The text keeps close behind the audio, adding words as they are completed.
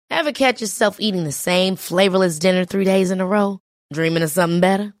Ever catch yourself eating the same flavorless dinner 3 days in a row? Dreaming of something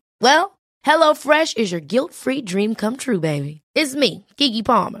better? Well, HelloFresh is your guilt-free dream come true, baby. It's me, Keke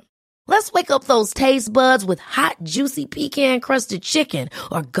Palmer. Let's wake up those taste buds with hot, juicy pecan-crusted chicken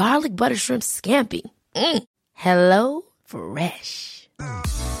or garlic butter shrimp scampi. Hello Fresh.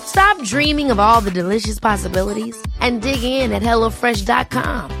 Stop dreaming of all the delicious possibilities and dig in at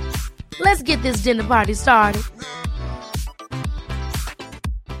HelloFresh.com. Let's get this dinner party started.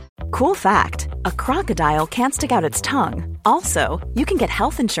 Cool fact, a crocodile can't stick out its tongue. Also, you can get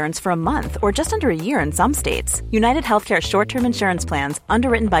health insurance for a month or just under a year in some states. United Healthcare short-term insurance plans,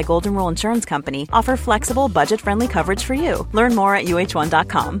 underwritten by Golden Rule Insurance Company, offer flexible, budget-friendly coverage for you. Learn more at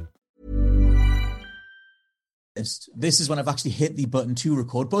UH1.com. This is when I've actually hit the button to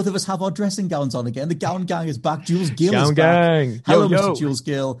record. Both of us have our dressing gowns on again. The gown gang is back. Jules Gill is back. Gang. Hello, yo. Mr. Jules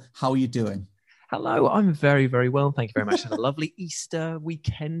Gill. How are you doing? Hello, I'm very, very well. Thank you very much. Had a lovely Easter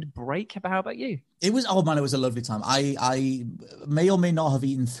weekend break. How about you? It was, oh man, it was a lovely time. I may or may not have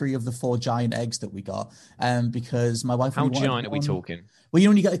eaten 3 of the 4 giant eggs that we got because my wife... How giant are we talking? Well, you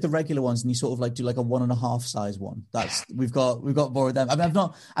know, when you get like the regular ones and you sort of like do like a 1.5 size one. That's we've got more of them. I mean,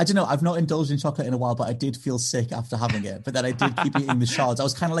 I've not indulged in chocolate in a while, but I did feel sick after having it. But then I did keep eating the shards. I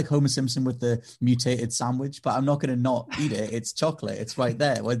was kind of like Homer Simpson with the mutated sandwich, but I'm not going to not eat it. It's chocolate. It's right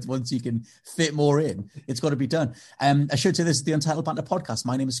there. Once you can fit more in, it's got to be done. I should say this is the Untitled Banter podcast.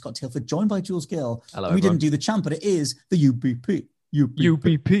 My name is Scott Tilford, joined by Jules Gill. Hello, we everyone. didn't do the chant, but it is the UBP.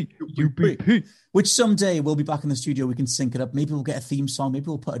 UBP. Which someday we'll be back in the studio. We can sync it up. Maybe we'll get a theme song. Maybe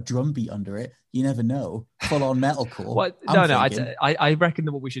we'll put a drum beat under it. You never know. Full on metalcore. Well, I reckon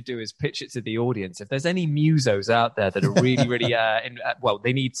that what we should do is pitch it to the audience. If there's any musos out there that are really, really,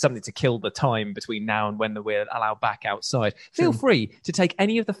 they need something to kill the time between now and when we're allowed back outside. Feel free to take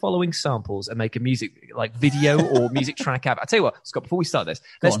any of the following samples and make a music like video or music track out. I tell you what, Scott. Before we start this,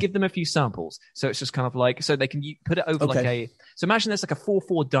 let's give them a few samples. So it's just kind of like so they can put it over like a. So imagine there's like a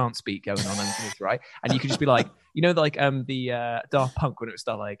 4/4 dance beat going on underneath, right? And you could just be like, you know, like the Daft Punk when it would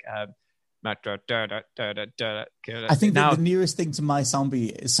start like. I think that the nearest thing to my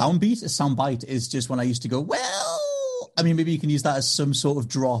soundbite is just when I used to go, well, I mean, maybe you can use that as some sort of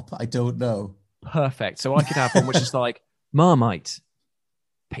drop. I don't know. Perfect. So I could have one which is like Marmite,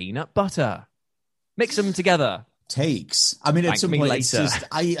 peanut butter, mix them together. Takes. I mean, at some point, it's just,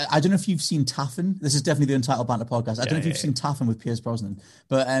 I don't know if you've seen Taffin. This is definitely the Untitled Banter podcast. I don't know if you've seen Taffin with Pierce Brosnan,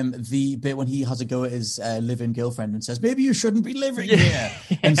 but the bit when he has a go at his live-in girlfriend and says, maybe you shouldn't be living here.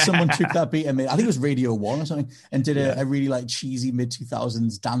 And someone took that beat and made, I think it was Radio 1 or something, and did a really like cheesy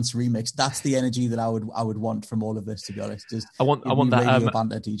mid-2000s dance remix. That's the energy that I would want from all of this, to be honest. Just I want that Radio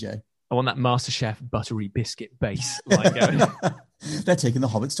Banter DJ. I want that MasterChef buttery biscuit bass. They're taking the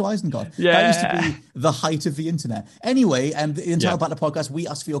hobbits to Isengard. Yeah. That used to be the height of the internet. Anyway, the Untitled Banter podcast, we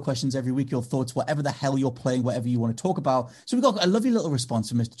ask for your questions every week, your thoughts, whatever the hell you're playing, whatever you want to talk about. So we've got a lovely little response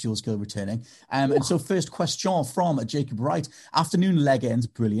from Mr. Jules Gill returning. And so first question from Jacob Wright. Afternoon leg ends,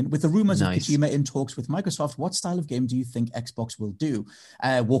 brilliant. With the rumors of Kojima in talks with Microsoft, what style of game do you think Xbox will do?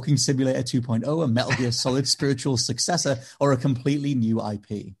 Walking Simulator 2.0, a Metal Gear Solid spiritual successor, or a completely new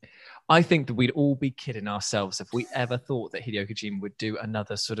IP? I think that we'd all be kidding ourselves if we ever thought that Hideo Kojima would do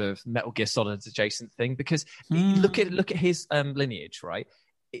another sort of Metal Gear Solid adjacent thing, because look at his lineage, right?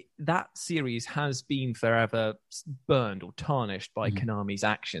 That series has been forever burned or tarnished by Konami's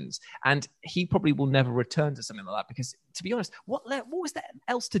actions, and he probably will never return to something like that because, to be honest, what was there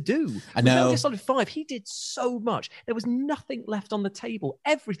else to do? I know. Metal Gear Solid 5, he did so much. There was nothing left on the table.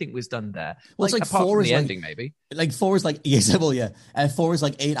 Everything was done there. Well, it's like apart 4 from is the like, ending, maybe. Like 4 is like 4 is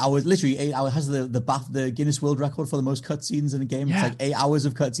like 8 hours, literally 8 hours. Has the Guinness World Record for the most cutscenes in a game. It's like 8 hours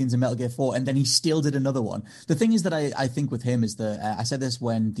of cutscenes in Metal Gear 4, and then he still did another one. The thing is that I think with him is that I said this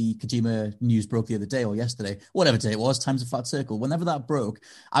when the Kojima news broke the other day or yesterday, whatever day it was, time's a flat circle. Whenever that broke,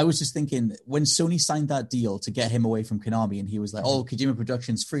 I was just thinking, when Sony signed that deal to get him away from Konami, and he was like, oh, Kojima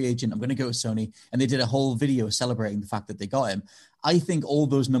Productions, free agent, I'm going to go to Sony, and they did a whole video celebrating the fact that they got him. I think all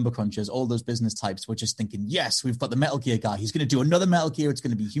those number crunchers, all those business types were just thinking, yes, we've got the Metal Gear guy. He's going to do another Metal Gear. It's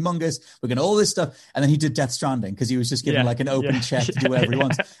going to be humongous. We're going to all this stuff. And then he did Death Stranding because he was just given like an open check to do whatever he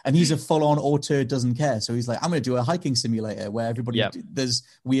wants. And he's a full-on auteur, doesn't care. So he's like, I'm going to do a hiking simulator where everybody, there's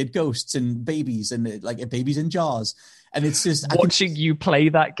weird ghosts and babies and like babies in jars. And it's just watching you play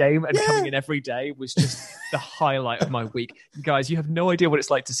that game and coming in every day was just the highlight of my week. Guys, you have no idea what it's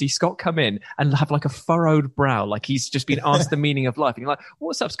like to see Scott come in and have like a furrowed brow, like he's just been asked the meaning of life. And you're like,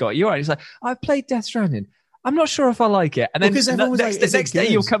 what's up, Scott? You're right. He's like, I've played Death Stranding. I'm not sure if I like it. And then next day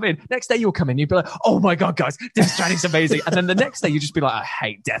you'll come in. Next day you'll come in. You'll be like, oh my God, guys, Death Stranding's amazing. And then the next day you just be like, I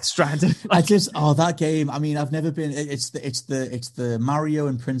hate Death Stranding. That game. I mean, I've never been. It's the Mario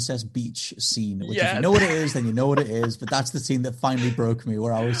and Princess Beach scene. Which if you know what it is, then you know what it is. But that's the scene that finally broke me,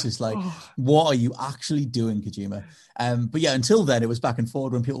 where I was just like, what are you actually doing, Kojima? But yeah, until then it was back and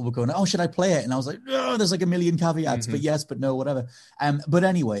forward when people were going, oh, should I play it? And I was like, oh, there's like a million caveats, but yes, but no, whatever. But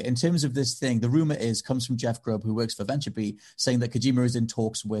anyway, in terms of this thing, the rumor comes from Jeff Grubb, who works for VentureBeat, saying that Kojima is in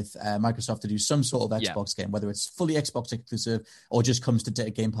talks with Microsoft to do some sort of Xbox game, whether it's fully Xbox exclusive or just comes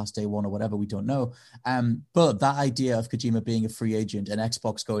to Game Pass day one or whatever, we don't know. But that idea of Kojima being a free agent and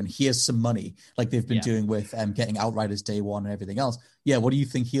Xbox going, here's some money, like they've been doing with getting Outriders day one and everything else. Yeah, what do you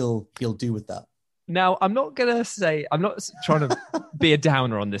think he'll do with that? Now, I'm not trying to be a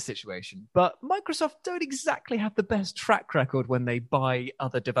downer on this situation, but Microsoft don't exactly have the best track record when they buy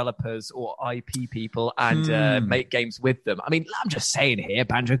other developers or IP people and make games with them. I mean, I'm just saying here,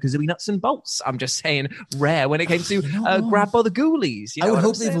 Banjo-Kazooie Nuts and Bolts. I'm just saying Rare when it came to Grab by the Ghoulies. I would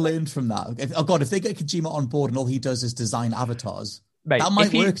hope they've learned from that. If they get Kojima on board and all he does is design avatars, mate, that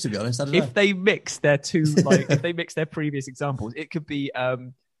might work, to be honest. I don't know. If they mix their if they mix their previous examples, it could be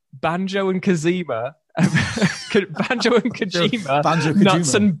Banjo and Kojima,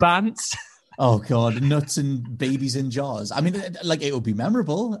 Nuts and Bants. Oh God, nuts and babies in jars. I mean, like, it would be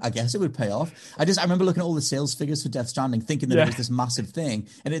memorable. I guess it would pay off. I remember looking at all the sales figures for Death Stranding, thinking that it was this massive thing,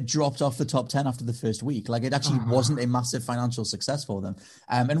 and it dropped off the top 10 after the first week. Like, it actually wasn't a massive financial success for them.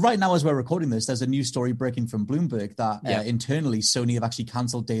 And right now, as we're recording this, there's a new story breaking from Bloomberg that internally Sony have actually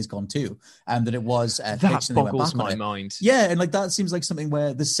cancelled Days Gone 2, and that it was that boggles my mind. Yeah, and like that seems like something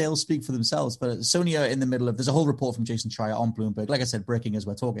where the sales speak for themselves. But Sony are in the middle of. There's a whole report from Jason Schreier on Bloomberg, like I said, breaking as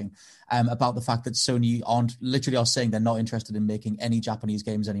we're talking, about the fact that Sony are saying they're not interested in making any Japanese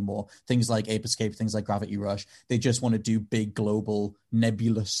games anymore. Things like Ape Escape, things like Gravity Rush. They just want to do big, global,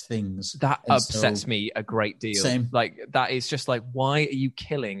 nebulous things. That upsets me a great deal. Same. Like, that is just like, why are you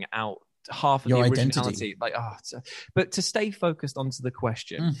killing out half of your the originality? Like, but to stay focused onto the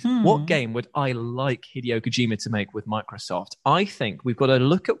question, what game would I like Hideo Kojima to make with Microsoft? I think we've got to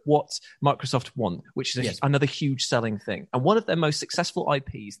look at what Microsoft want, which is another huge selling thing. And one of their most successful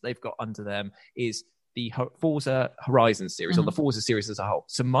IPs they've got under them is the Forza Horizon series, or the Forza series as a whole.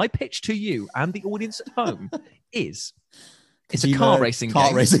 So my pitch to you and the audience at home is, it's a car racing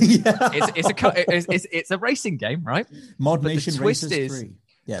game. It's a racing game, right? Mod Nation Racers 3.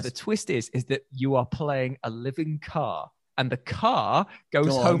 Yes. The twist is that you are playing a living car, and the car goes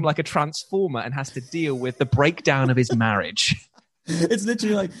home like a transformer and has to deal with the breakdown of his marriage. It's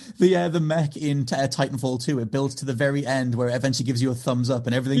literally like the mech in Titanfall 2. It builds to the very end where it eventually gives you a thumbs up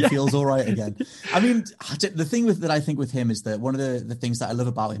and everything feels all right again. I mean, the thing that I think with him is that one of the things that I love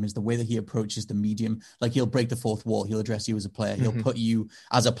about him is the way that he approaches the medium. Like, he'll break the fourth wall. He'll address you as a player. He'll put you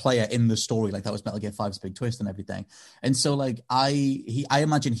as a player in the story. Like, that was Metal Gear 5's big twist and everything. And so, like, I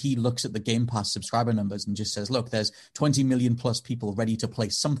imagine he looks at the Game Pass subscriber numbers and just says, look, there's 20 million plus people ready to play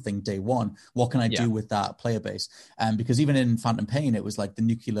something day one. What can I do with that player base? Because even in Phantom Pain, it was like the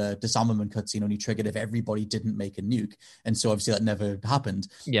nuclear disarmament cutscene only triggered if everybody didn't make a nuke, and so obviously that never happened.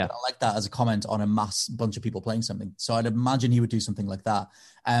 But I like that as a comment on a mass bunch of people playing something, so I'd imagine he would do something like that.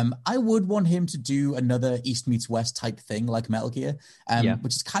 I would want him to do another East meets West type thing like Metal Gear,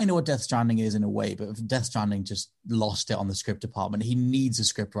 which is kind of what Death Stranding is in a way, but Death Stranding just lost it on the script department. He needs a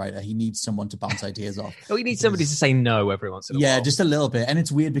script writer. He needs someone to bounce ideas off. He needs somebody to say no every once in a while. Yeah, just a little bit. And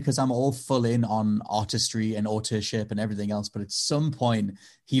it's weird because I'm all full in on artistry and authorship and everything else, but at some point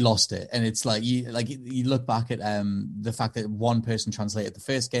he lost it. And it's like you look back at the fact that one person translated the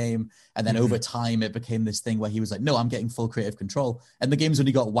first game, and then over time it became this thing where he was like, no, I'm getting full creative control. And the game's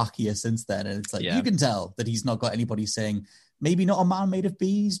only got wackier since then. And it's like, you can tell that he's not got anybody saying, maybe not a man made of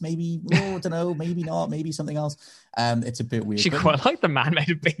bees, maybe, I don't know, maybe not, maybe something else. It's a bit weird. She quite like the man made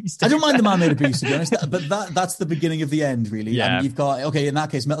of bees. I don't mind the man made of bees, to be honest, but that's the beginning of the end, really. Yeah. And you've got, in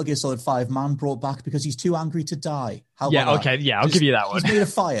that case, Metal Gear Solid 5, man brought back because he's too angry to die. How about that? I'll give you that one. He's made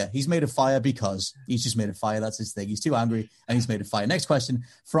of fire. He's made of fire because he's just made of fire. That's his thing. He's too angry and he's made of fire. Next question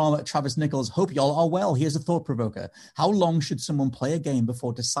from Travis Nichols. Hope y'all are well. Here's a thought provoker. How long should someone play a game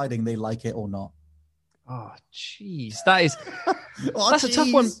before deciding they like it or not? Oh, jeez. That's a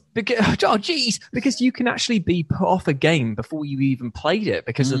tough one. Because you can actually be put off a game before you even played it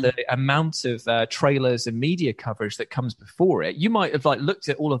because of the amount of trailers and media coverage that comes before it. You might have looked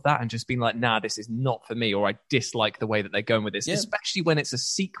at all of that and just been like, nah, this is not for me, or I dislike the way that they're going with this, especially when it's a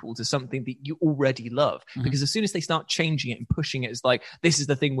sequel to something that you already love. Because as soon as they start changing it and pushing it as like, this is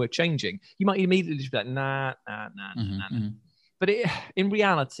the thing we're changing, you might immediately just be like, nah. But in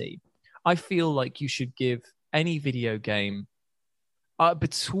reality, I feel like you should give any video game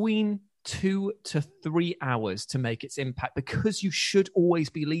between 2 to 3 hours to make its impact, because you should always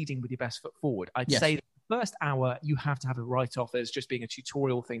be leading with your best foot forward. I'd say the first hour, you have to have a write-off as just being a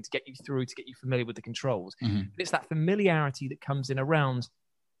tutorial thing to get you through, to get you familiar with the controls. But it's that familiarity that comes in around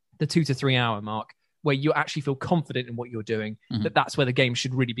the 2 to 3 hour mark, where you actually feel confident in what you're doing, that's where the game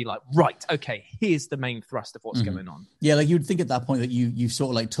should really be like, right, okay, here's the main thrust of what's going on. Yeah, like you'd think at that point that you've sort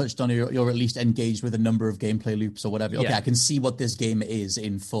of like touched on, you're at least engaged with a number of gameplay loops or whatever. Okay, I can see what this game is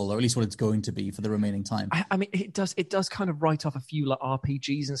in full, or at least what it's going to be for the remaining time. I mean, it does kind of write off a few like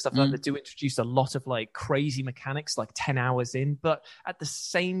RPGs and stuff like that do introduce a lot of like crazy mechanics like 10 hours in, but at the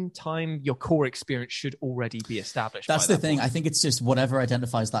same time, your core experience should already be established. That's the thing. I think it's just whatever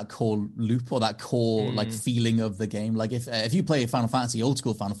identifies that core loop or that core like feeling of the game. Like if you play Final Fantasy, old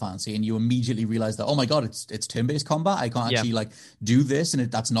school Final Fantasy, and you immediately realize that, oh my god, it's turn-based combat, I can't actually like do this, and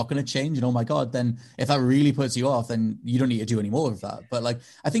that's not going to change, and oh my god, then if that really puts you off, then you don't need to do any more of that. But like,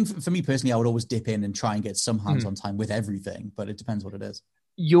 I think for me personally, I would always dip in and try and get some hands-on time with everything, but it depends what it is.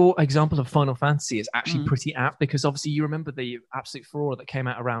 Your example of Final Fantasy is actually pretty apt, because obviously you remember the absolute furore that came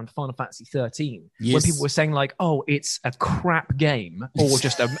out around Final Fantasy 13, when people were saying like, oh, it's a crap game, or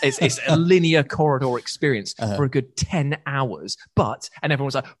just it's a linear corridor experience for a good 10 hours. And everyone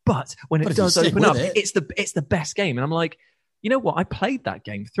was like, but when it does open up, it's the best game. And I'm like, you know what? I played that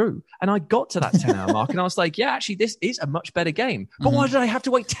game through and I got to that 10-hour mark and I was like, yeah, actually, this is a much better game. But why did I have to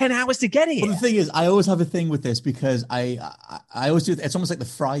wait 10 hours to get here? Well, the thing is, I always have a thing with this because I always do. It's almost like the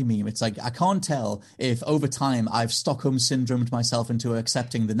Fry meme. It's like, I can't tell if over time I've Stockholm syndromed myself into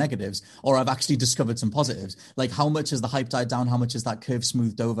accepting the negatives or I've actually discovered some positives. Like, how much has the hype died down? How much is that curve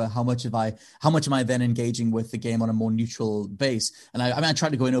smoothed over? How much am I then engaging with the game on a more neutral base? And I try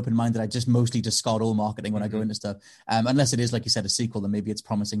to go in open-minded. I just mostly discard all marketing when I go into stuff. Unless it is, like you said, a sequel, then maybe it's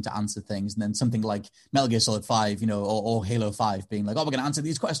promising to answer things, and then something like Metal Gear Solid 5, or Halo 5 being like, oh, we're going to answer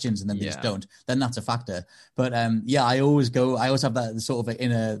these questions, and then they just don't, then that's a factor. But I always have that sort of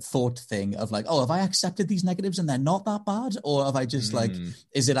inner thought thing of like, oh, have I accepted these negatives and they're not that bad, or have I just like,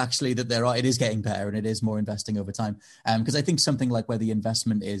 is it actually that it is getting better and it is more investing over time? Because I think something like where the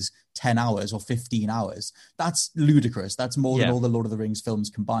investment is 10 hours or 15 hours, that's ludicrous. That's more than all the Lord of the Rings films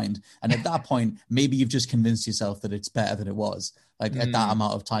combined. And at that point, maybe you've just convinced yourself that it's better than it was, like at that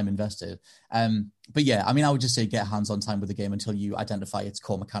amount of time invested. But yeah, I mean, I would just say get hands-on time with the game until you identify its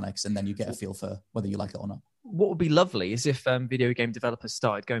core mechanics, and then you get a feel for whether you like it or not. What would be lovely is if video game developers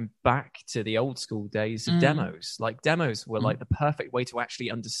started going back to the old school days of demos. Like, demos were like the perfect way to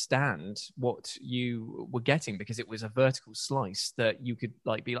actually understand what you were getting, because it was a vertical slice that you could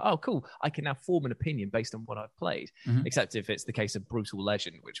like be like, oh, cool, I can now form an opinion based on what I've played. Except if it's the case of Brutal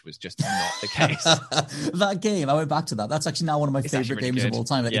Legend, which was just not the case. That game, I went back to that. That's actually now one of my favorite games of all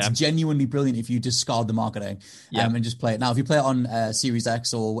time. Like, it's genuinely brilliant if you discard the marketing and just play it. Now, if you play it on Series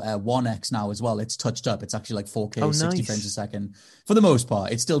X or One X now as well, it's touched up. It's actually like 4K, 60 frames a second. For the most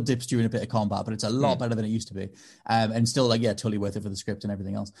part, it still dips during a bit of combat, but it's a lot better than it used to be. And still, like, totally worth it for the script and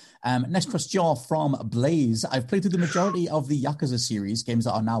everything else. Next question from Blaze. I've played through the majority of the Yakuza series, games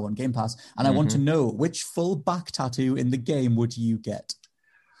that are now on Game Pass, and I want to know, which full back tattoo in the game would you get?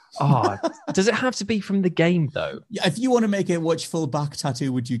 Does it have to be from the game, though? Yeah, if you want to make it, which full back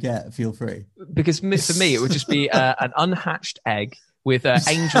tattoo would you get? Feel free. Because for me, it would just be an unhatched egg with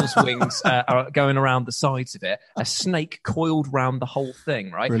angel's wings going around the sides of it, a snake coiled round the whole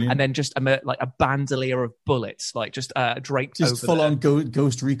thing, right? Brilliant. And then just like a bandolier of bullets, like just draped over just full-on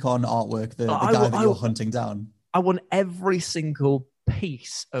Ghost Recon artwork, the guy that you're hunting down. I want every single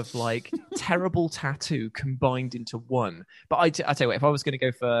piece of like terrible tattoo combined into one. But I tell you what, if I was going to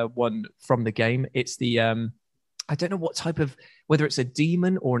go for one from the game, it's the I don't know what type of, whether it's a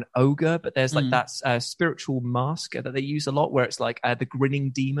demon or an ogre, but there's like that spiritual mask that they use a lot, where it's like the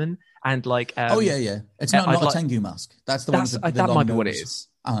grinning demon and like it's not a Tengu mask. That's the one with the that long might be nose. what it is.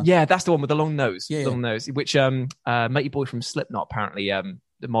 Yeah, that's the one with the long nose. Long nose, which Matey Boy from Slipknot apparently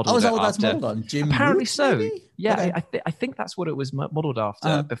modeled. Oh, is that what that's modeled on? Jim apparently Root, so. maybe? Yeah, Okay. I think that's what it was modeled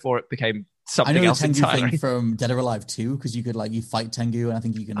after before it became something I know else the Tengu entirely. thing from Dead or Alive 2, because you could you fight Tengu, and I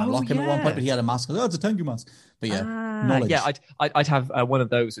think you can unlock him at one point, but he had a mask. Oh, it's a Tengu mask. But knowledge. Yeah, I'd have one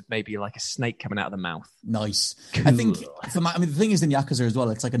of those with maybe like a snake coming out of the mouth. Nice. Cool. I think the thing is, in Yakuza as well,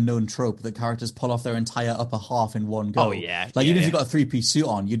 it's like a known trope that characters pull off their entire upper half in one go. Oh yeah. Even if you've got a 3-piece suit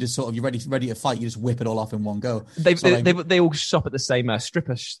on, you just you're ready to fight, you just whip it all off in one go. They all shop at the same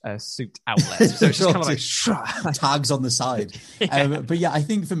stripper suit outlet, so it's just kind of like tags on the side. But yeah, I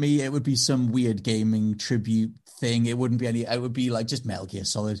think for me it would be some weird gaming tribute thing. It wouldn't be any. It would be like just Metal Gear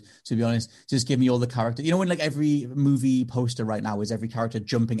Solid. To be honest, just give me all the character. You know, when like every movie poster right now is every character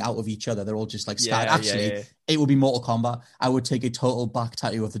jumping out of each other. They're all just like scattered. It would be Mortal Kombat. I would take a total back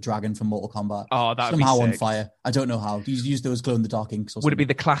tattoo of the dragon from Mortal Kombat. Oh, that would somehow be on sick. fire. I don't know how. Do you use those glow in the dark inks? Or Would it be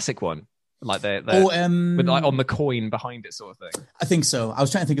the classic one? Like with like on the coin behind it, sort of thing. I think so. I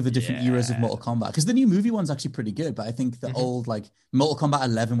was trying to think of the different eras of Mortal Kombat because the new movie one's actually pretty good, but I think the old like Mortal Kombat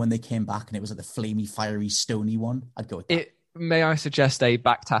 11 when they came back and it was like the flamey, fiery, stony one. I'd go with that. May I suggest a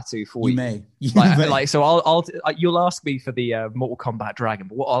back tattoo for you? You may. Like so, I'll you'll ask me for the Mortal Kombat dragon,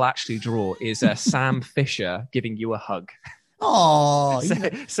 but what I'll actually draw is Sam Fisher giving you a hug. Oh,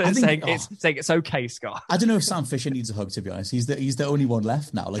 saying it's okay, Scott. I don't know if Sam Fisher needs a hug, to be honest. He's the only one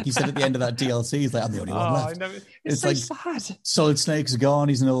left now. Like he said at the end of that DLC, he's like, I'm the only one left. I know. It's so like sad. Solid Snake's gone.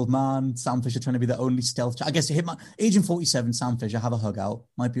 He's an old man. Sam Fisher trying to be the only stealth. I guess Hitman Agent 47, Sam Fisher, have a hug out.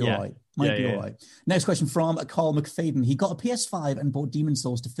 Might be all right. Might be all right. Next question from Carl McFadden. He got a PS5 and bought Demon's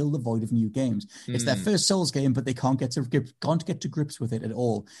Souls to fill the void of new games. It's their first Souls game, but they can't get to grips with it at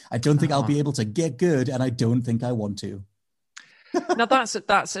all. I don't think I'll be able to get good, and I don't think I want to. Now that's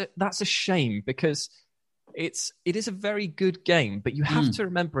a shame because it is a very good game, but you have to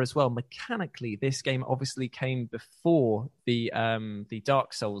remember as well, mechanically, this game obviously came before the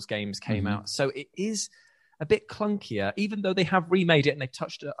Dark Souls games came out, so it is a bit clunkier. Even though they have remade it and they've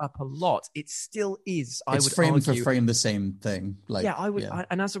touched it up a lot, it still is. It's frame for frame the same thing. Like, I would,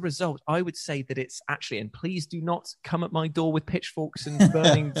 and as a result, I would say that it's actually. And please do not come at my door with pitchforks and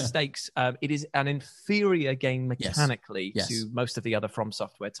burning stakes. It is an inferior game mechanically to most of the other From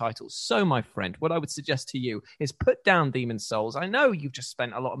Software titles. So, my friend, what I would suggest to you is put down Demon's Souls. I know you've just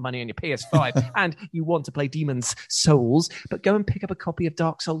spent a lot of money on your PS5 and you want to play Demon's Souls, but go and pick up a copy of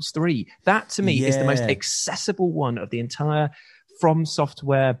Dark Souls 3. That to me is the most accessible one of the entire From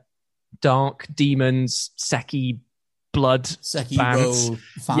Software Dark Demons Seki blood fans.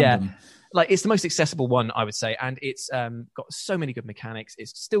 Fandom. Like it's the most accessible one, I would say, and it's got so many good mechanics.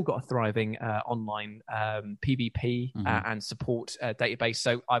 It's still got a thriving online PvP and support database.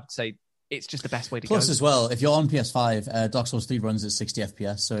 So I would say it's just the best way to go. Plus, as well, if you're on PS5, Dark Souls 3 runs at 60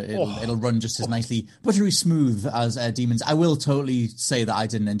 FPS, so it'll run just as nicely, buttery smooth as Demons. I will totally say that I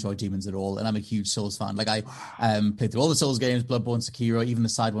didn't enjoy Demons at all, and I'm a huge Souls fan. Like I played through all the Souls games, Bloodborne, Sekiro, even the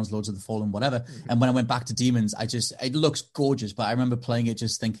side ones, Lords of the Fallen, whatever. And when I went back to Demons, it looks gorgeous, but I remember playing it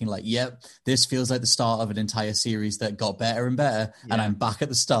just thinking like, yep, this feels like the start of an entire series that got better and better, and I'm back at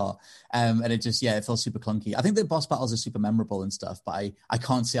the start. And it just, it felt super clunky. I think the boss battles are super memorable and stuff, but I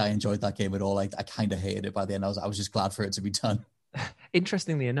can't say I enjoyed that game at all. I kind of hated it by the end. I was just glad for it to be done.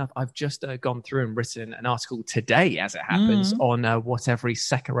 Interestingly enough, I've just gone through and written an article today, as it happens, on what every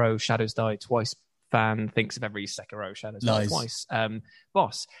Sekiro Shadows Die Twice fan thinks of every Sekiro Shadows Die Twice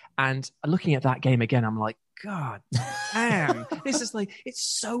boss. And looking at that game again, I'm like, God damn, this is like, it's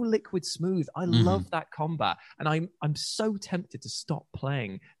so liquid smooth. I love that combat. And I'm so tempted to stop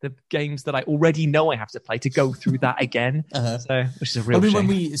playing the games that I already know I have to play to go through that again. So, which is a real shame.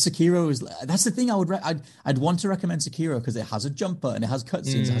 Sekiro is, that's the thing I'd want to recommend Sekiro because it has a jump button, it has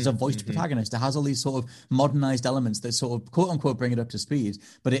cutscenes, it has a voiced protagonist, it has all these sort of modernized elements that sort of quote unquote bring it up to speed,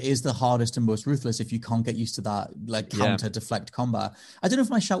 but it is the hardest and most ruthless if you can't get used to that like counter deflect combat. I don't know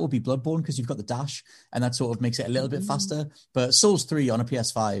if my shout will be Bloodborne because you've got the dash and that sort of makes it a little bit faster, but Souls 3 on a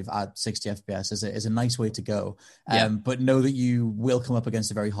PS5 at 60 FPS is a nice way to go. But know that you will come up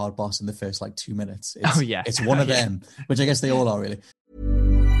against a very hard boss in the first like 2 minutes. It's one of them, which I guess they all are really.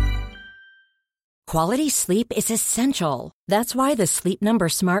 Quality sleep is essential. That's why the Sleep Number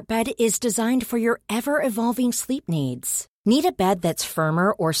Smart Bed is designed for your ever-evolving sleep needs. Need a bed that's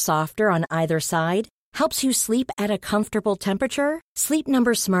firmer or softer on either side? Helps you sleep at a comfortable temperature? Sleep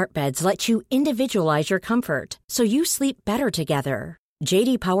Number Smart Beds let you individualize your comfort so you sleep better together.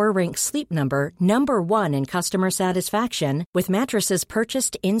 J.D. Power ranks Sleep Number number 1 in customer satisfaction with mattresses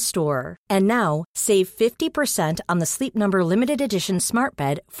purchased in-store. And now, save 50% on the Sleep Number Limited Edition Smart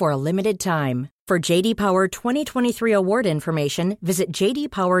Bed for a limited time. For J.D. Power 2023 award information, visit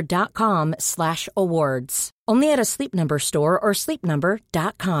jdpower.com/awards. Only at a Sleep Number store or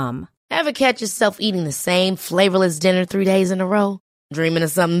sleepnumber.com. Ever catch yourself eating the same flavorless dinner 3 days in a row? Dreaming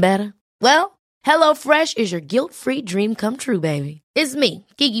of something better? Well, HelloFresh is your guilt-free dream come true, baby. It's me,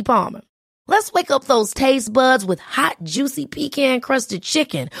 Keke Palmer. Let's wake up those taste buds with hot, juicy pecan-crusted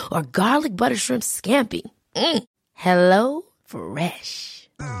chicken or garlic butter shrimp scampi. Hello Fresh.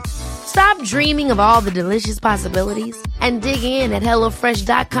 Stop dreaming of all the delicious possibilities and dig in at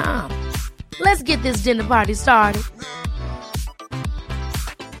HelloFresh.com. Let's get this dinner party started.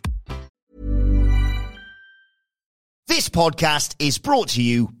 This podcast is brought to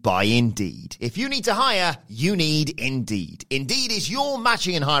you by Indeed. If you need to hire, you need Indeed. Indeed is your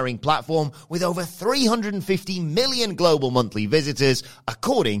matching and hiring platform with over 350 million global monthly visitors,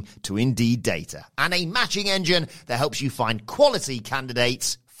 according to Indeed data, and a matching engine that helps you find quality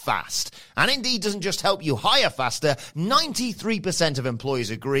candidates fast. And Indeed doesn't just help you hire faster. 93% of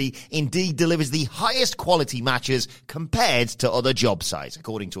employers agree Indeed delivers the highest quality matches compared to other job sites,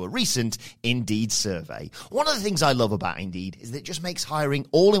 according to a recent Indeed survey. One of the things I love about Indeed is that it just makes hiring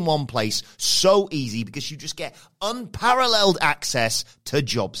all in one place so easy because you just get unparalleled access to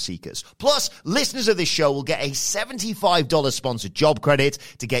job seekers. Plus, listeners of this show will get a $75 sponsored job credit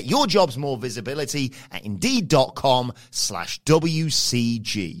to get your jobs more visibility at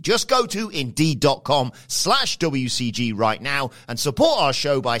Indeed.com/WCG. Just go to Indeed.com/WCG right now and support our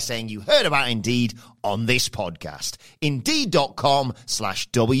show by saying you heard about Indeed on this podcast.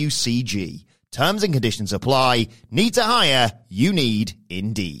 Indeed.com/WCG. Terms and conditions apply. Need to hire? You need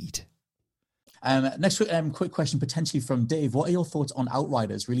Indeed. Next quick question, potentially from Dave. What are your thoughts on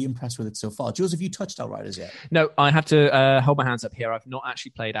Outriders? Really impressed with it so far. Jules, have you touched Outriders yet? No, I have to hold my hands up here. I've not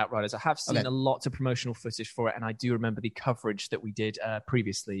actually played Outriders. I have seen a lot of promotional footage for it, and I do remember the coverage that we did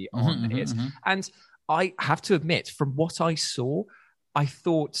previously on it. And I have to admit, from what I saw, I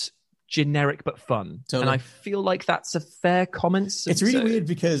thought generic but fun. Totally. And I feel like that's a fair comment. It's really weird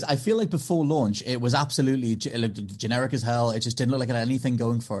because I feel like before launch, it was absolutely generic as hell. It just didn't look like it had anything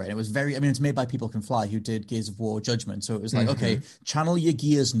going for it. It was very, I mean, it's made by People Can Fly, who did Gears of War Judgment. So it was like, okay, channel your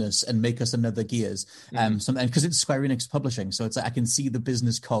Gearsness and make us another Gears. Because it's Square Enix publishing. So it's like, I can see the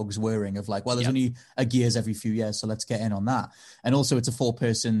business cogs whirring of like, well, there's only a Gears every few years, so let's get in on that. And also it's a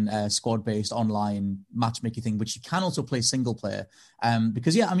 4-person squad-based online matchmaking thing, which you can also play single player.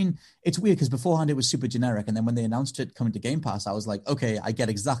 Because I mean, it's weird because beforehand it was super generic, and then when they announced it coming to Game Pass, I was like, okay, I get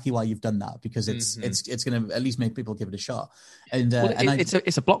exactly why you've done that, because it's going to at least make people give it a shot. And it's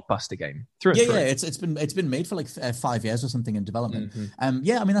a blockbuster game through and through. It's been made for like 5 years or something in development. I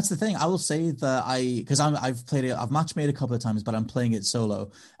mean, that's the thing. I will say that I've played it. I've match made a couple of times, but I'm playing it solo.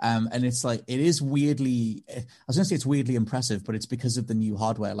 And it's like, it is weirdly, I was going to say it's weirdly impressive, but it's because of the new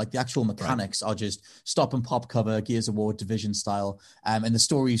hardware. Like the actual mechanics are just stop and pop cover, Gears of War Division style. And the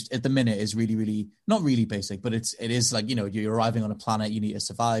story at the minute is really, really not really basic, but it is like, you're arriving on a planet, you need to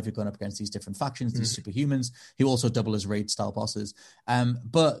survive, you're going up against these different factions, these superhumans who also double as raid style bosses.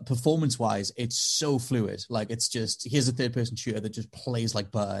 But performance wise, it's so fluid. Like it's just, here's a third person shooter that just plays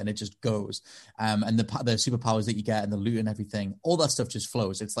like butter and it just goes. And the superpowers that you get and the loot and everything, all that stuff just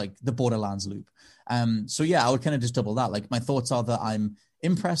flows. It's like the Borderlands loop. So yeah, I would kind of just double that. Like my thoughts are that I'm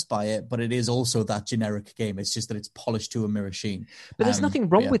impressed by it, but it is also that generic game. It's just that it's polished to a mirror sheen. But there's nothing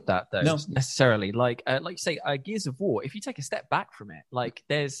wrong with that, though, necessarily. Like you say, Gears of War, if you take a step back from it, like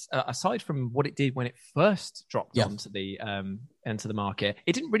there's, aside from what it did when it first dropped onto the market,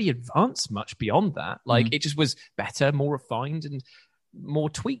 it didn't really advance much beyond that. Like it just was better, more refined, and more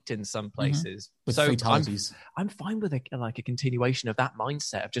tweaked in some places. With so fatalities. I'm fine with a continuation of that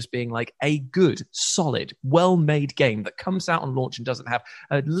mindset of just being like a good, solid, well-made game that comes out on launch and doesn't have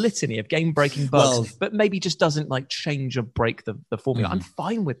a litany of game-breaking bugs, but maybe just doesn't like change or break the formula. I'm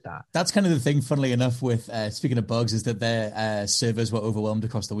fine with that. That's kind of the thing, funnily enough, with speaking of bugs, is that their servers were overwhelmed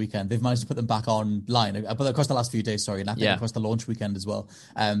across the weekend. They've managed to put them back online, but across the last few days, and I think across the launch weekend as well.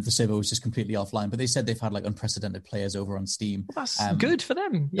 The server was just completely offline, but they said they've had like unprecedented players over on Steam. Well, that's good for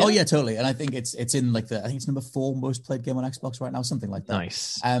them. Yeah. Oh yeah, totally. And I think it's in like I think it's number 4 most played game on Xbox right now, something like that.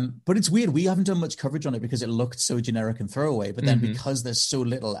 Nice. But it's weird. We haven't done much coverage on it because it looked so generic and throwaway. But then because there's so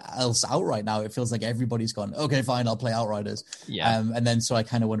little else out right now, it feels like everybody's gone, okay, fine, I'll play Outriders. Yeah. And then so I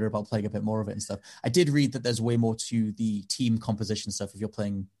kind of wonder about playing a bit more of it and stuff. I did read that there's way more to the team composition stuff if you're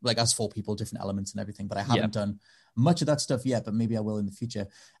playing like as 4 people, different elements and everything. But I haven't done much of that stuff yet, but maybe I will in the future.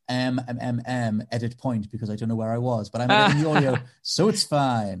 Edit point, because I don't know where I was, but I'm editing the audio, so it's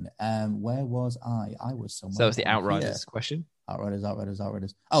fine. Where was I? I was somewhere. So that was the Outriders question.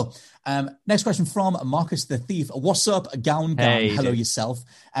 Outriders. Oh, next question from Marcus the Thief. What's up, Gown? Hello yourself.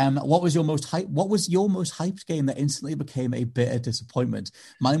 What was your most hyped game that instantly became a bitter disappointment?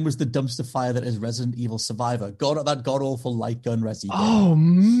 Mine was the dumpster fire that is Resident Evil Survivor. That god awful light gun Resi game. Oh,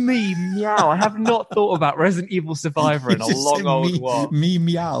 me meow. I have not thought about Resident Evil Survivor in a long old while. Me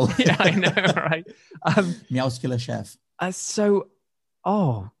meow. Yeah, I know, right? Meowscular Chef.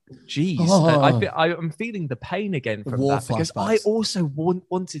 Geez, I'm feeling the pain again from that, because I also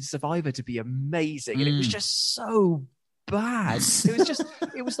wanted Survivor to be amazing, and it was just so bad.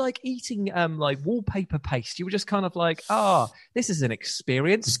 It was like eating like wallpaper paste. You were just kind of like, this is an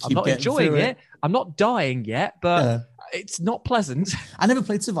experience. I'm not enjoying it. I'm not dying yet, but It's not pleasant. I never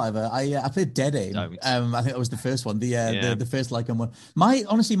played Survivor. I played Dead Aim. I think that was the first one. The first Lycon one.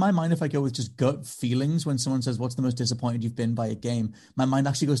 Honestly, my mind, if I go with just gut feelings when someone says, what's the most disappointed you've been by a game? My mind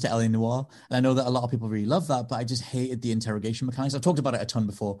actually goes to L.A. Noire. And I know that a lot of people really love that, but I just hated the interrogation mechanics. I've talked about it a ton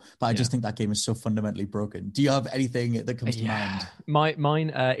before, but I just think that game is so fundamentally broken. Do you have anything that comes to mind? Mine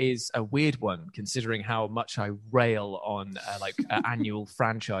is a weird one, considering how much I rail on annual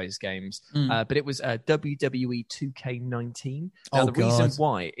franchise games. But it was WWE 2K19. Now, the reason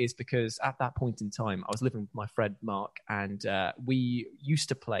why is because at that point in time, I was living with my friend Mark, and we used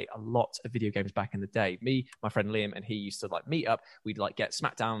to play a lot of video games back in the day. Me, my friend Liam, and he used to meet up. We'd get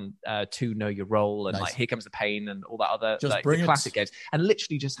SmackDown 2 Know Your Role and Here Comes the Pain and all that other the classic games, and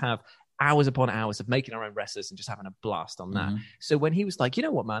literally just have hours upon hours of making our own wrestlers and just having a blast on that. So when he was like, you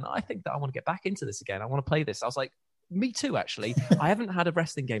know what, man, I think that I want to get back into this again. I want to play this. I was like, me too, actually. I haven't had a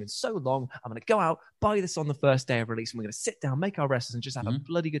wrestling game in so long. I'm going to go out, buy this on the first day of release, and we're going to sit down, make our wrestlers, and just have a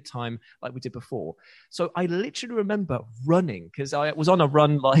bloody good time like we did before. So I literally remember running, because I was on a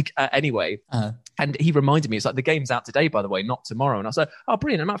run anyway. And he reminded me, it's like, the game's out today, by the way, not tomorrow. And I was like, oh,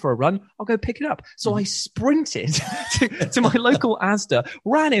 brilliant, I'm out for a run. I'll go pick it up. So I sprinted to my local Asda,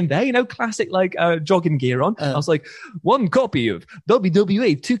 ran in there, classic jogging gear on. I was like, 1 copy of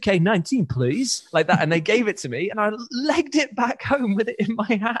WWE 2K19, please. Like that. And they gave it to me, and I legged it back home with it in my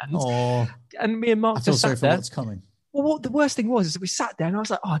hand. Oh, and me and Mark I feel just sorry sat for there. what's coming. Well, the worst thing was is that we sat there, and I was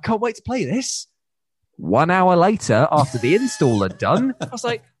like, oh, I can't wait to play this. 1 hour later, after the install had done, I was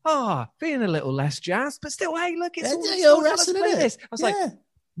like, feeling a little less jazzed, but still, hey, look, it's all let's play this. I was like,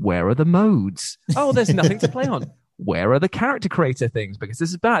 where are the modes? Oh, there's nothing to play on. Where are the character creator things? Because this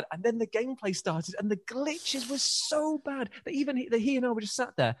is bad. And then the gameplay started, and the glitches were so bad that even he and I were just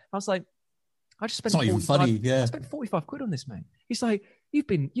sat there. I was like, I just spent. It's not even funny. Yeah, I spent 45 quid on this, mate. He's like, you've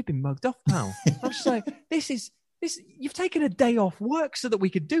been mugged off, pal. I was just like, this. You've taken a day off work so that we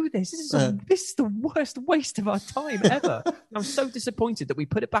could do this. This is the worst waste of our time ever. I'm so disappointed that we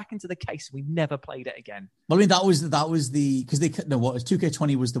put it back into the case and we never played it again. Well, I mean, that was the, because what was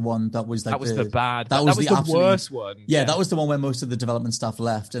 2K20 was the one that was that was the bad. That was the worst one. Yeah, that was the one where most of the development staff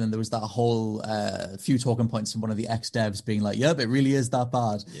left, and then there was that whole few talking points from one of the ex-devs being like, "Yep, it really is that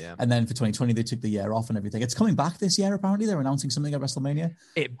bad." Yeah. And then for 2020, they took the year off and everything. It's coming back this year. Apparently, they're announcing something at WrestleMania.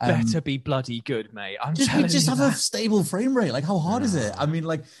 It better be bloody good, mate. I'm just have a stable frame rate. Like, how hard is it? I mean,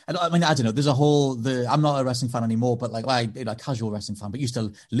 I don't know. There's a whole I'm not a wrestling fan anymore, but I casual wrestling fan, but used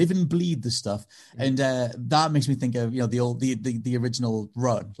to live and bleed this stuff, and that makes me think of the original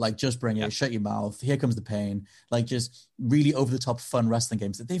run, just bring it, shut your mouth, here comes the pain, just really over the top fun wrestling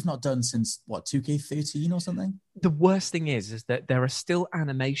games that they've not done since 2K13 or something. The worst thing is that there are still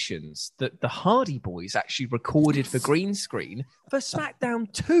animations that the Hardy Boys actually recorded for green screen for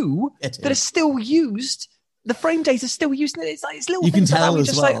SmackDown 2 that are still used. The frame data is still used. It's little. You can tell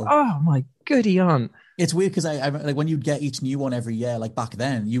as well. Oh my goody aunt. It's weird because I when you'd get each new one every year, back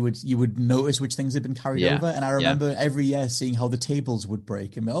then, you would notice which things had been carried over. And I remember every year seeing how the tables would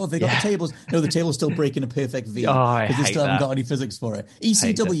break. And they got the tables. No, the table's still breaking a perfect V because they still haven't got any physics for it.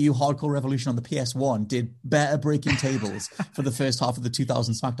 ECW Hardcore Revolution on the PS1 did better breaking tables for the first half of the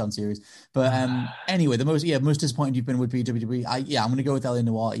 2000 SmackDown series. But anyway, the most disappointed you've been would be WWE. I'm going to go with L.A.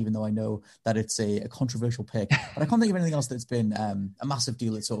 Noire, even though I know that it's a controversial pick. But I can't think of anything else that's been a massive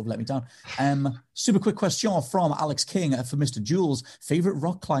deal that sort of let me down. Super quick question from Alex King for Mr. Jules. Favorite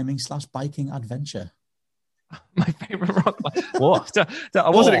rock climbing / biking adventure? My favorite rock climbing. What? I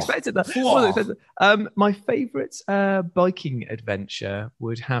wasn't expecting that. My favorite biking adventure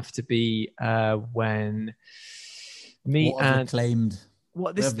would have to be when me what have you claimed.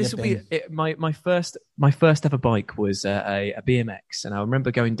 Well, this will be it. My first ever bike was a BMX, and I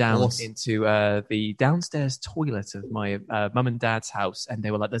remember going down into the downstairs toilet of my mum and dad's house, and they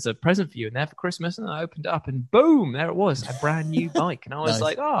were like, "There's a present for you in there for Christmas," and I opened it up, and boom, there it was, a brand new bike, and I was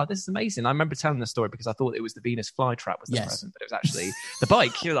like, "Oh, this is amazing!" I remember telling the story because I thought it was the Venus flytrap was the present, but it was actually the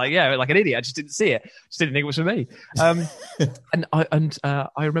bike. You're like, like an idiot, I just didn't see it, just didn't think it was for me. And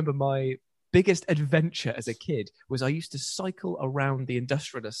I remember my biggest adventure as a kid was I used to cycle around the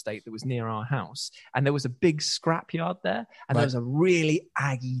industrial estate that was near our house, and there was a big scrapyard there, and there was a really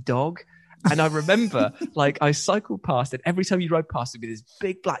aggy dog. And I remember, I cycled past it. Every time you rode past, it'd be this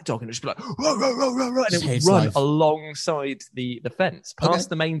big black dog, and it'd just be like, row, row, row, row, row, and it would run alongside the fence, past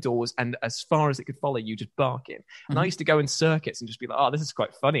the main doors, and as far as it could follow you, just barking. And I used to go in circuits and just be like, oh, this is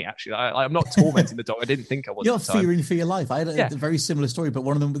quite funny, actually. I'm not tormenting the dog. I didn't think I was. You're fearing for your life. I had a very similar story, but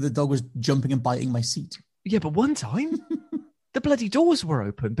one of them, the dog was jumping and biting my seat. Yeah, but one time... the bloody doors were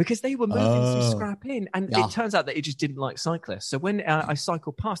open because they were moving some scrap in. And it turns out that it just didn't like cyclists. So when I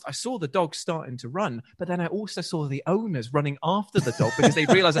cycled past, I saw the dog starting to run, but then I also saw the owners running after the dog because they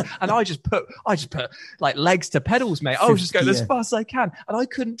realized that. And I just put like legs to pedals, mate. I was just going as fast as I can. And I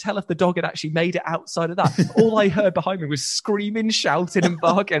couldn't tell if the dog had actually made it outside of that. All I heard behind me was screaming, shouting and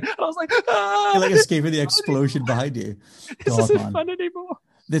barking. And I was like, You're like escaping the explosion behind you. This isn't fun anymore.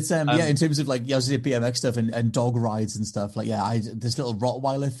 That's in terms of like, I was doing BMX stuff and dog rides and stuff. Like, I this little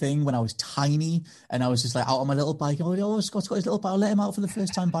Rottweiler thing when I was tiny, and I was just like out on my little bike. Scott's got his little bike. I'll let him out for the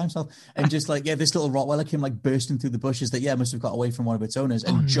first time by himself. And just like, this little Rottweiler came like bursting through the bushes that must have got away from one of its owners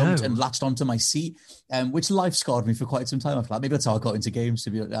and jumped and latched onto my seat, which life scarred me for quite some time after that. Maybe that's how I got into games.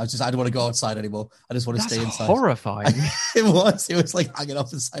 To be honest, I don't want to go outside anymore. I just want to stay inside. Horrifying. It was like hanging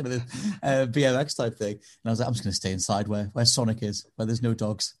off the side of the BMX type thing, and I was like, I'm just going to stay inside where Sonic is, where there's no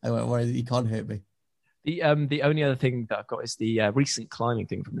dogs. Where you can't hurt me. The only other thing that I've got is the recent climbing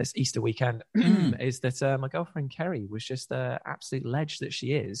thing from this Easter weekend is that my girlfriend Kerry was just the absolute ledge that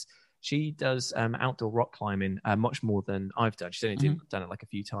she is. She does outdoor rock climbing much more than I've done. She's only done it like a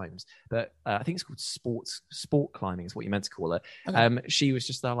few times, but I think it's called sport climbing is what you meant to call it. Okay. She was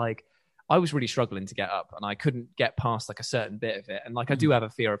just there like, I was really struggling to get up and I couldn't get past like a certain bit of it. And like I do have a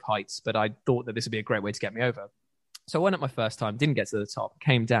fear of heights, but I thought that this would be a great way to get me over. So I went up my first time, didn't get to the top,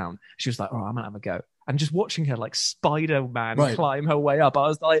 came down. She was like, I'm going to have a go. And just watching her like Spider-Man climb her way up, I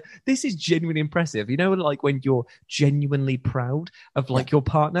was like, this is genuinely impressive. You know, like when you're genuinely proud of like your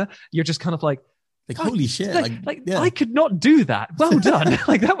partner, you're just kind of like holy shit. I could not do that. Well done.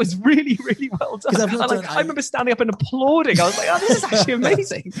 Like that was really, really well done. I remember standing up and applauding. I was like, this is actually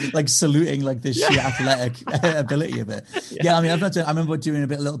amazing. Like saluting like the sheer athletic ability of it. I mean, I remember doing a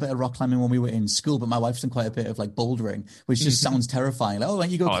little bit of rock climbing when we were in school, but my wife's done quite a bit of like bouldering, which just sounds terrifying. Like,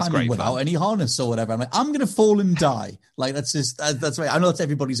 when you go climbing without any harness or whatever. I'm like, I'm going to fall and die. Like that's right. I know that's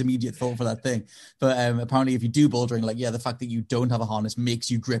everybody's immediate thought for that thing. But apparently if you do bouldering, like, the fact that you don't have a harness makes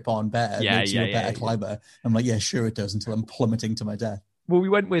you grip on better. Makes you a better climber. I'm like, sure it does, until I'm plummeting to my death. Well, we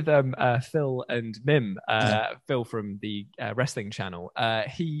went with Phil and Mim. Phil from the wrestling channel. I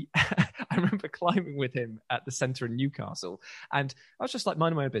remember climbing with him at the centre in Newcastle, and I was just like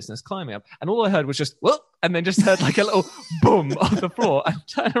minding my own business, climbing up, and all I heard was just whoop, and then just heard like a little boom off the floor, and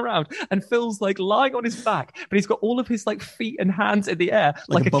turn around, and Phil's like lying on his back, but he's got all of his like feet and hands in the air,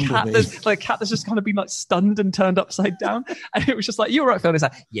 like a cat that's just kind of been like stunned and turned upside down, and it was just like, "You're right, Phil." And he's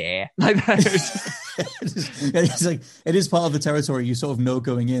like, "Yeah," like that. It's like it is part of the territory you sort of know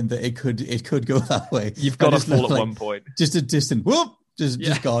going in that it could go that way. You've got to fall at one point. Just a distant whoop.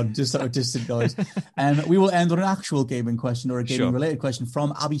 Just gone, just sort of distant noise. We will end on an actual gaming question or a gaming related question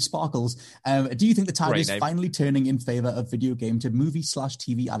from Abby Sparkles. Do you think the tide is finally turning in favor of video game to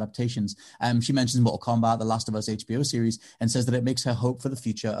movie/TV adaptations? She mentions Mortal Kombat, The Last of Us HBO series, and says that it makes her hope for the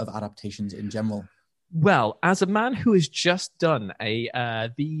future of adaptations in general. Well, as a man who has just done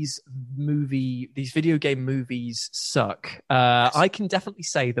these video game movies suck, I can definitely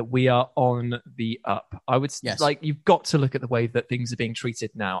say that we are on the up. I would like, you've got to look at the way that things are being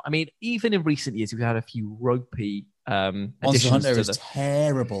treated now. I mean, even in recent years, we've had a few ropey Monster Hunter is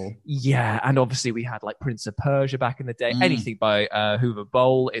terrible. Yeah, and obviously we had like Prince of Persia back in the day. Anything by Hoover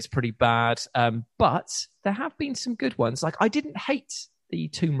Bowl is pretty bad. But there have been some good ones. Like, I didn't hate the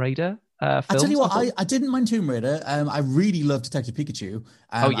Tomb Raider films. I tell you what, I didn't mind Tomb Raider. I really loved Detective Pikachu.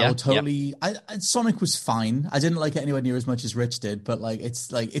 Sonic was fine. I didn't like it anywhere near as much as Rich did, but like it's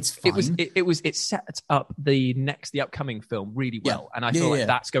fine. It set up the upcoming film really well, and I feel like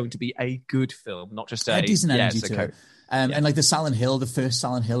that's going to be a good film, not just a decent energy to it. And like the first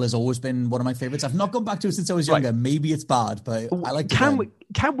Silent Hill has always been one of my favorites. I've not gone back to it since I was younger. Right. Maybe it's bad, but I like it.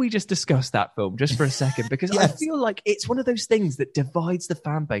 Can we just discuss that film just for a second? Because I feel like it's one of those things that divides the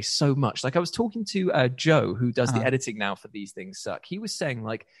fan base so much. Like I was talking to Joe, who does the editing now for These Things Suck. He was saying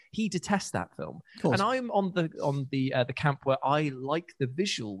like he detests that film, and I'm on the camp where I like the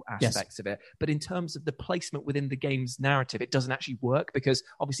visual aspects of it, but in terms of the placement within the game's narrative, it doesn't actually work because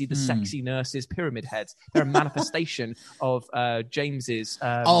obviously the sexy nurses, pyramid heads, they're a manifestation of James's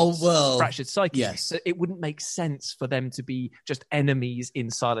fractured psyche. Yes. So it wouldn't make sense for them to be just enemies in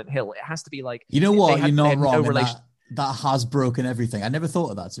Silent Hill. It has to be like, you know what? You're not wrong. That has broken everything. I never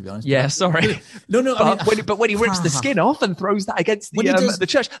thought of that, to be honest. Yeah, sorry. No. But when he rips the skin off and throws that against the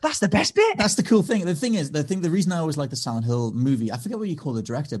church, that's the best bit. That's the cool thing. The reason I always like the Silent Hill movie, I forget what you call the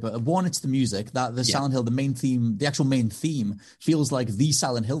director, but one, it's the music. That the Silent Hill, the main theme, the actual main theme, feels like the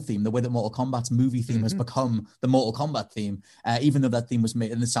Silent Hill theme. The way that Mortal Kombat's movie theme has become the Mortal Kombat theme, even though that theme was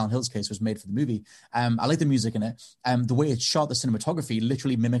made in the Silent Hill's case was made for the movie. I like the music in it. The way it's shot, the cinematography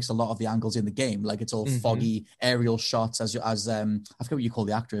literally mimics a lot of the angles in the game. Like it's all foggy aerial shots as I forget what you call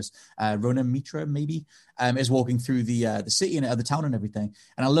the actress, Rona Mitra maybe, is walking through the city and the town and everything.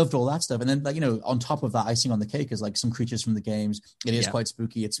 And I loved all that stuff. And then, like, you know, on top of that, icing on the cake is like some creatures from the games. It is quite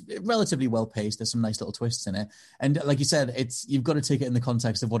spooky. It's relatively well paced. There's some nice little twists in it. And like you said, you've got to take it in the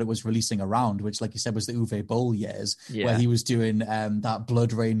context of what it was releasing around, which, like you said, was the Uwe Boll years, where he was doing that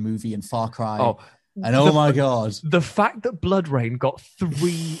Blood Rain movie and Far Cry. And my God. The fact that Blood Rain got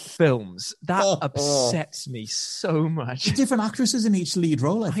 3 films, that upsets me so much. Different actresses in each lead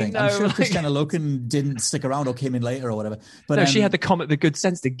role, I think. I'm sure Christiana Loken didn't stick around or came in later or whatever. But no, she had the good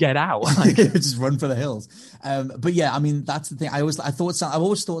sense to get out. Just run for the hills. But yeah, I mean, that's the thing. I've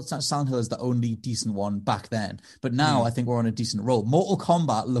always thought Silent Hill is the only decent one back then. But now I think we're on a decent roll. Mortal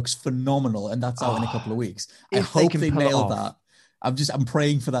Kombat looks phenomenal, and that's out in a couple of weeks. I hope they nail that. I'm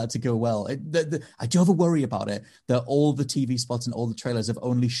praying for that to go well. I do have a worry about it, that all the TV spots and all the trailers have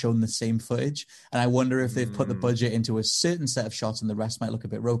only shown the same footage. And I wonder if they've put the budget into a certain set of shots and the rest might look a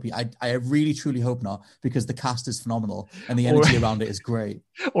bit ropey. I really, truly hope not, because the cast is phenomenal and the energy around it is great.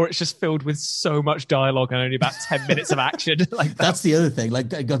 Or it's just filled with so much dialogue and only about 10 minutes of action. Like that's the other thing. Like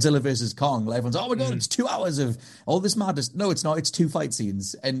Godzilla versus Kong. Like everyone's, oh my God, it's 2 hours of all this madness. No, it's not. It's 2 fight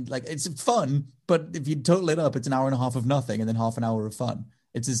scenes. And like, it's fun. But if you total it up, it's an hour and a half of nothing and then half an hour of fun.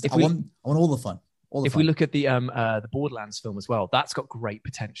 It's just, I want all the fun. We look at the Borderlands film as well, that's got great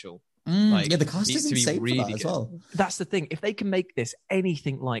potential. The cast is insane for that as well. That's the thing. If they can make this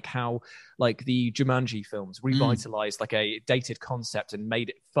anything like how like the Jumanji films revitalized like a dated concept and made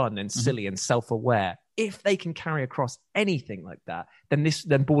it fun and silly and self-aware, if they can carry across anything like that, then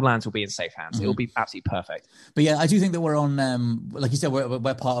Borderlands will be in safe hands. It'll be absolutely perfect. But yeah, I do think that we're on, like you said,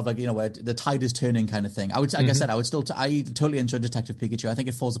 we're part of, like, you know, where the tide is turning kind of thing. I would, like I said, I totally enjoyed Detective Pikachu. I think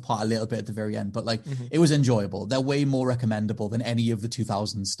it falls apart a little bit at the very end, but like it was enjoyable. They're way more recommendable than any of the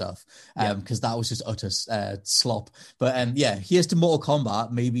 2000s stuff, because that was just utter slop. But yeah, here's to Mortal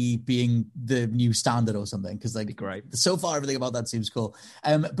Kombat maybe being the new standard or something, because like great. So far everything about that seems cool.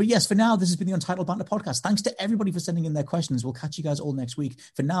 But yes, for now, this has been the Untitled Banter Podcast. Thanks to everybody for sending in their questions. We'll catch you guys all next week.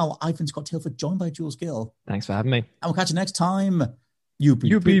 For now, I've been Scott Tilford, joined by Jules Gill. Thanks for having me. And we'll catch you next time.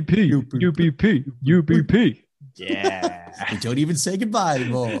 UBP. Yeah. We don't even say goodbye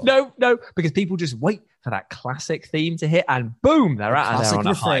anymore. No, because people just wait for that classic theme to hit and boom, they're out of there on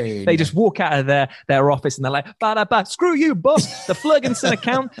a high. They just walk out of their office and they're like, ba-da-ba, screw you, boss. The Flurgenson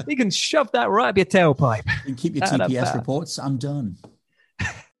account, you can shove that right up your tailpipe. And keep your TPS reports. I'm done.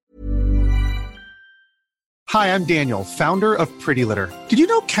 Hi, I'm Daniel, founder of Pretty Litter. Did you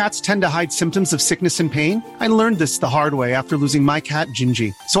know cats tend to hide symptoms of sickness and pain? I learned this the hard way after losing my cat,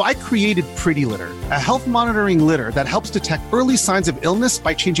 Gingy. So I created Pretty Litter, a health monitoring litter that helps detect early signs of illness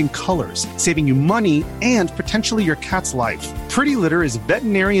by changing colors, saving you money and potentially your cat's life. Pretty Litter is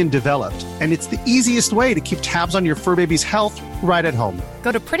veterinarian developed, and it's the easiest way to keep tabs on your fur baby's health right at home.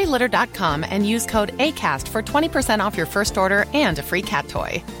 Go to prettylitter.com and use code ACAST for 20% off your first order and a free cat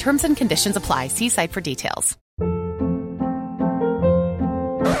toy. Terms and conditions apply. See site for details.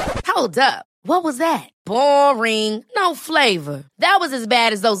 Hold up. What was that? Boring. No flavor. That was as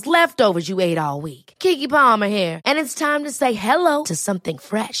bad as those leftovers you ate all week. Keke Palmer here. And it's time to say hello to something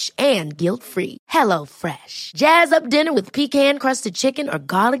fresh and guilt-free. Hello Fresh. Jazz up dinner with pecan-crusted chicken or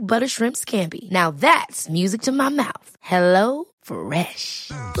garlic butter shrimp scampi. Now that's music to my mouth. Hello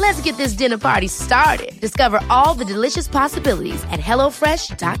Fresh. Let's get this dinner party started. Discover all the delicious possibilities at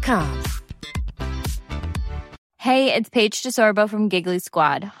HelloFresh.com. Hey, it's Paige DeSorbo from Giggly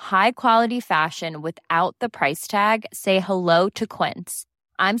Squad. High quality fashion without the price tag. Say hello to Quince.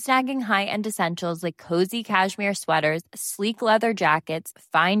 I'm snagging high-end essentials like cozy cashmere sweaters, sleek leather jackets,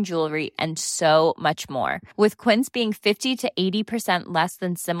 fine jewelry, and so much more. With Quince being 50 to 80% less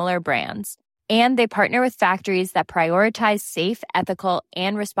than similar brands. And they partner with factories that prioritize safe, ethical,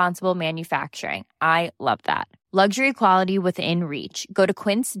 and responsible manufacturing. I love that. Luxury quality within reach. Go to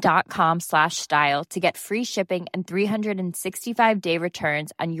quince.com/style to get free shipping and 365-day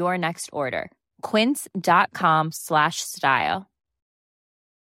returns on your next order. Quince.com/style.